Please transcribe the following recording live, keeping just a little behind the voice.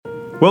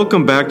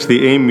Welcome back to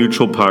the AIM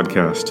Mutual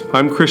Podcast.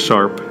 I'm Chris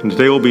Sharp, and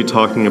today we'll be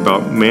talking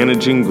about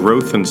managing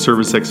growth and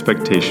service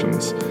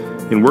expectations.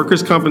 In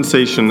workers'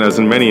 compensation, as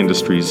in many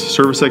industries,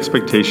 service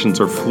expectations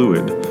are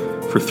fluid.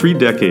 For 3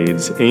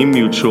 decades, AIM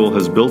Mutual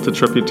has built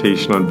its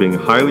reputation on being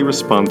highly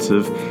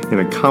responsive in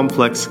a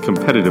complex,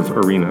 competitive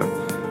arena.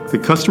 The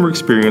customer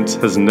experience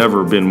has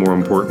never been more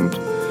important.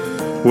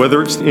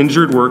 Whether it's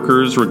injured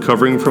workers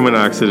recovering from an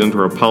accident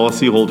or a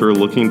policyholder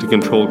looking to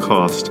control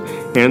cost,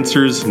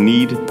 answers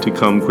need to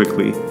come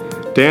quickly.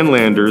 Dan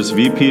Landers,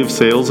 VP of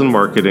Sales and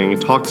Marketing,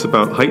 talks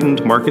about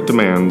heightened market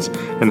demands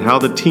and how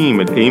the team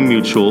at AIM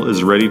Mutual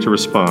is ready to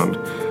respond.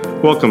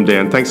 Welcome,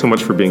 Dan. Thanks so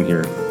much for being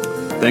here.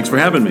 Thanks for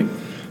having me.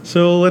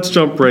 So let's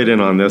jump right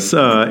in on this.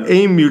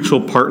 AIM Mutual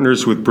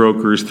partners with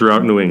brokers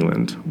throughout New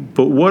England.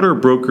 But what are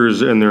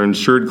brokers and their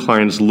insured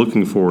clients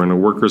looking for in a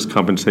workers'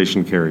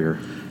 compensation carrier?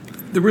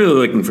 They're really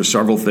looking for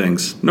several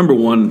things. Number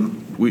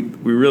one, we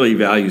really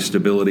value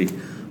stability.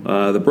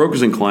 The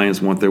brokers and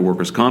clients want their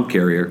workers' comp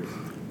carrier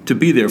to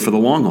be there for the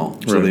long haul,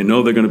 so they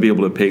know they're going to be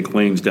able to pay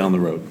claims down the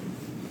road.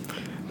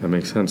 That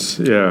makes sense.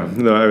 Yeah.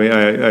 No, I mean,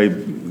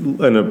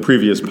 I in a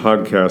previous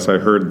podcast, I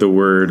heard the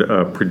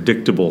word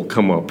predictable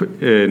come up,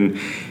 and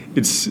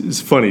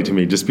it's funny to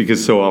me just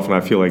because so often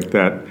I feel like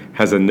that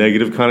has a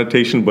negative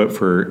connotation, but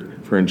for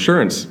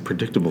insurance,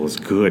 predictable is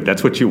good.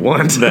 That's what you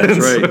want. That's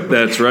right.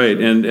 That's right.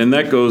 And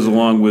that goes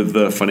along with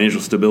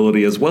financial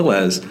stability as well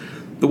as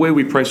the way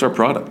we price our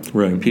product.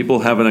 Right.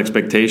 People have an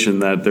expectation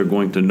that they're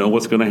going to know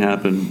what's going to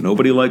happen.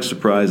 Nobody likes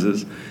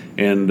surprises,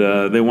 and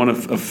they want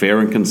a fair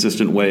and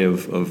consistent way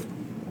of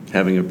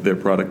having their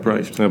product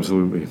priced.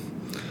 Absolutely.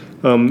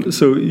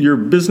 So your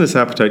business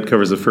appetite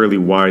covers a fairly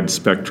wide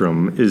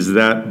spectrum. Is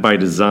that by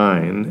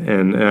design?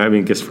 And I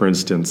mean, I guess, for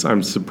instance,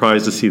 I'm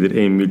surprised to see that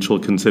AIM Mutual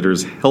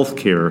considers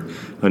healthcare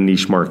a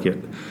niche market.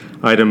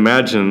 I'd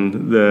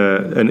imagine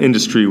that an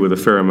industry with a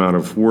fair amount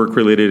of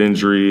work-related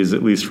injuries,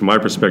 at least from my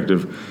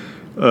perspective,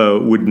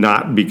 would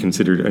not be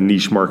considered a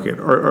niche market.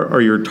 Are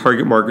your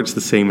target markets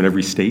the same in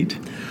every state?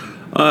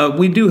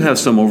 We do have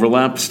some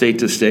overlap state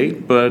to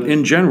state, but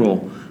in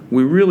general,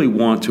 we really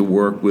want to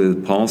work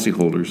with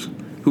policyholders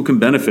who can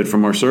benefit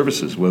from our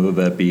services, whether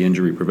that be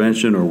injury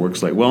prevention or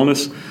worksite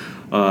wellness.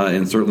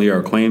 And certainly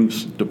our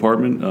claims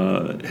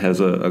department has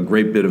a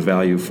great bit of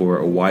value for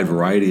a wide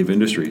variety of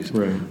industries.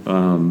 Right.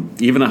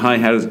 Even a high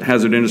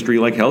hazard industry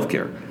like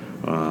healthcare,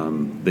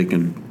 they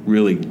can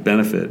really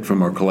benefit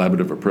from our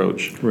collaborative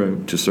approach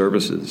to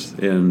services.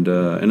 And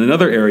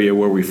another area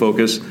where we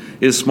focus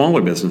is smaller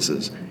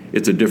businesses.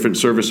 It's a different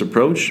service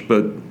approach,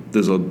 but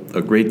there's a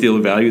great deal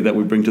of value that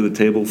we bring to the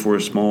table for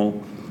a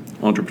small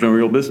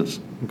entrepreneurial business.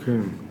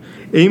 Okay.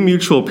 AIM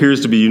Mutual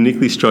appears to be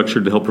uniquely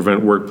structured to help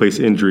prevent workplace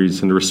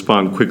injuries and to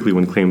respond quickly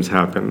when claims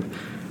happen.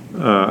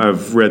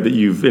 I've read that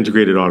you've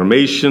integrated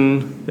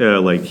automation,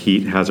 like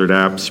heat hazard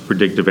apps,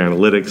 predictive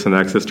analytics, and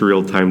access to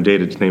real-time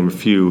data, to name a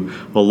few,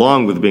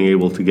 along with being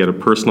able to get a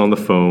person on the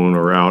phone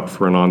or out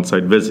for an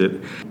on-site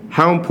visit.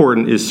 How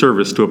important is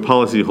service to a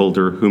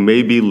policyholder who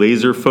may be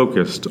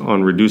laser-focused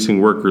on reducing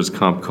workers'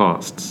 comp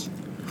costs?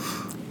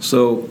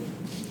 So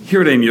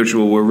here at AIM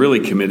Mutual, we're really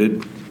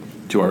committed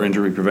to our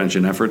injury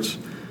prevention efforts,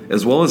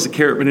 as well as the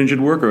care of an injured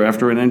worker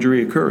after an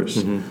injury occurs.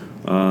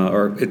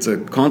 It's a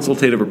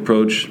consultative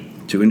approach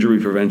to injury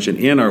prevention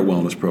in our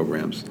wellness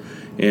programs,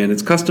 and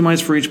it's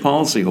customized for each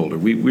policyholder.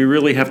 We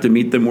really have to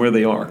meet them where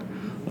they are,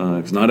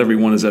 because not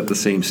everyone is at the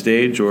same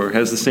stage or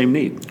has the same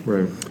need.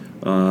 Right.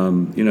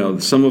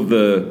 Some of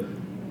the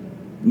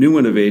new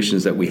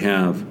innovations that we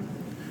have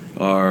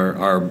are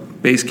our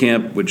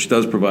Basecamp, which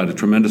does provide a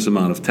tremendous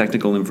amount of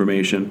technical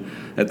information.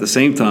 At the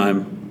same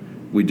time,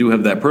 we do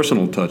have that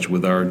personal touch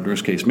with our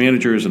nurse case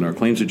managers and our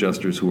claims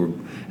adjusters who are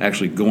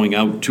actually going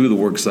out to the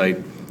work site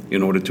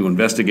in order to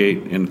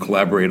investigate and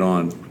collaborate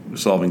on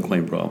solving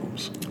claim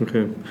problems.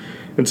 Okay.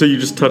 And so you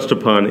just touched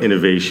upon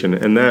innovation,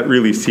 and that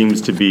really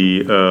seems to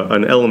be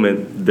an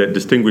element that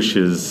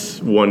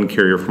distinguishes one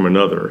carrier from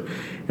another.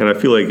 And I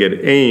feel like at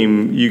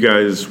AIM, you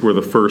guys were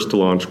the first to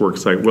launch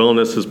Worksite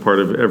Wellness as part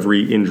of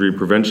every injury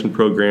prevention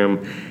program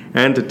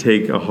and to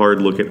take a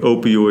hard look at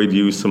opioid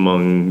use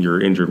among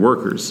your injured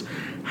workers.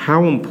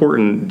 How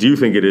important do you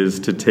think it is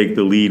to take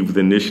the lead with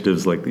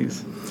initiatives like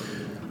these?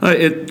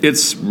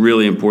 It's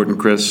really important,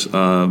 Chris.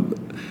 Every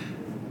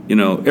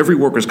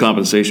workers'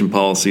 compensation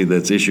policy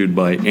that's issued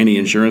by any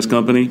insurance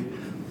company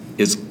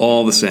is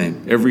all the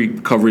same. Every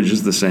coverage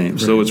is the same. Right.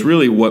 So it's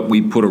really what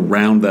we put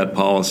around that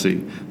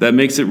policy that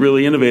makes it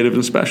really innovative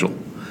and special.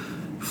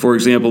 For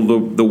example,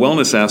 the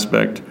wellness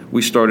aspect,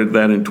 we started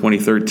that in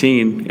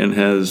 2013 and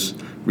has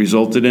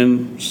resulted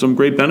in some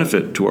great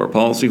benefit to our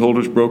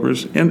policyholders,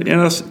 brokers, and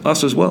us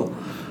as well.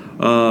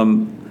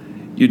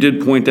 You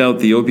did point out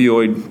the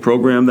opioid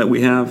program that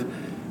we have,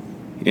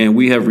 and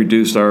we have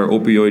reduced our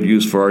opioid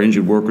use for our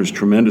injured workers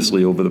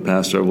tremendously over the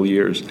past several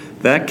years.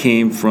 That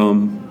came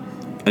from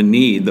a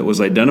need that was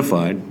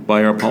identified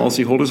by our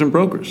policyholders and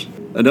brokers.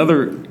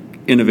 Another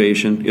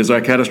innovation is our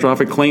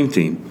catastrophic claim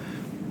team.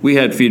 We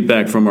had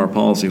feedback from our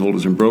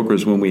policyholders and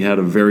brokers when we had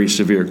a very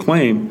severe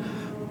claim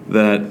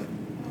that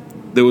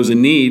there was a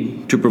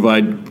need to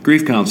provide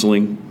grief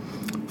counseling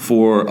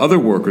for other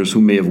workers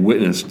who may have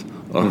witnessed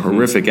a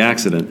horrific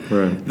accident.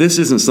 Right. This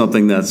isn't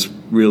something that's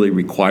really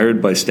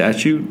required by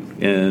statute,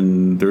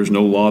 and there's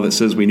no law that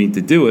says we need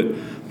to do it,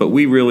 but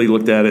we really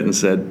looked at it and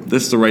said,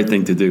 this is the right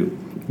thing to do.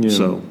 Yeah.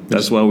 So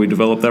that's why we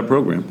developed that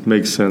program.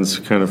 Makes sense,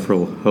 kind of for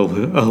a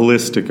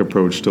holistic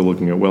approach to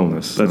looking at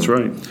wellness. That's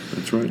right.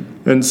 That's right.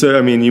 And so,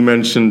 I mean, you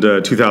mentioned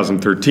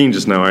 2013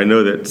 just now. I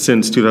know that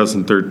since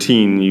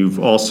 2013, you've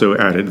also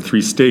added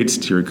 3 states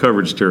to your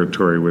coverage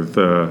territory with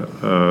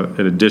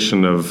an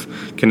addition of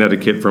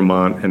Connecticut,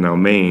 Vermont, and now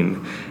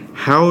Maine.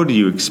 How do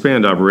you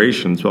expand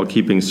operations while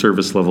keeping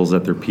service levels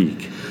at their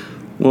peak?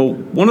 Well,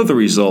 one of the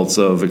results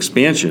of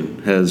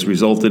expansion has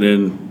resulted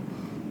in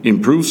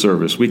improved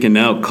service. We can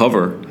now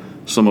cover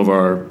some of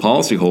our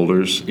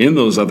policyholders in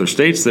those other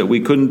states that we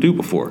couldn't do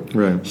before.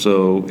 Right.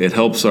 So it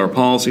helps our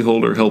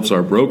policyholder, helps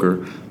our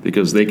broker,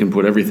 because they can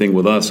put everything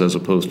with us as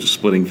opposed to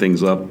splitting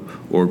things up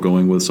or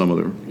going with some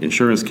other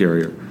insurance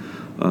carrier.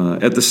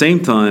 At the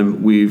same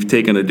time, we've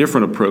taken a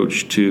different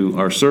approach to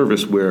our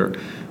service where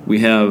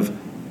we have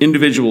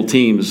individual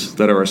teams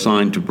that are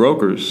assigned to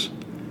brokers,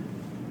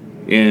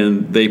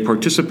 and they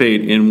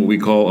participate in what we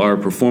call our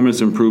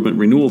performance improvement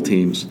renewal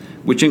teams,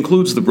 which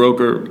includes the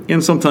broker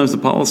and sometimes the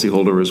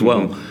policyholder as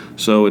well.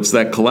 So it's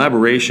that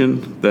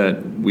collaboration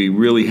that we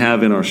really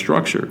have in our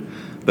structure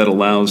that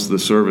allows the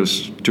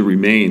service to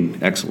remain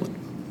excellent.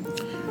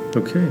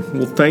 Okay.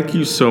 Well, thank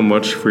you so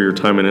much for your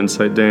time and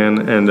insight,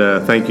 Dan,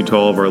 and thank you to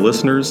all of our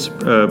listeners.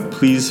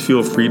 Please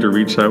feel free to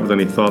reach out with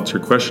any thoughts or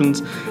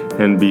questions,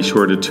 and be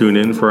sure to tune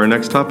in for our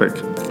next topic.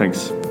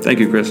 Thanks. Thank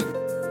you, Chris.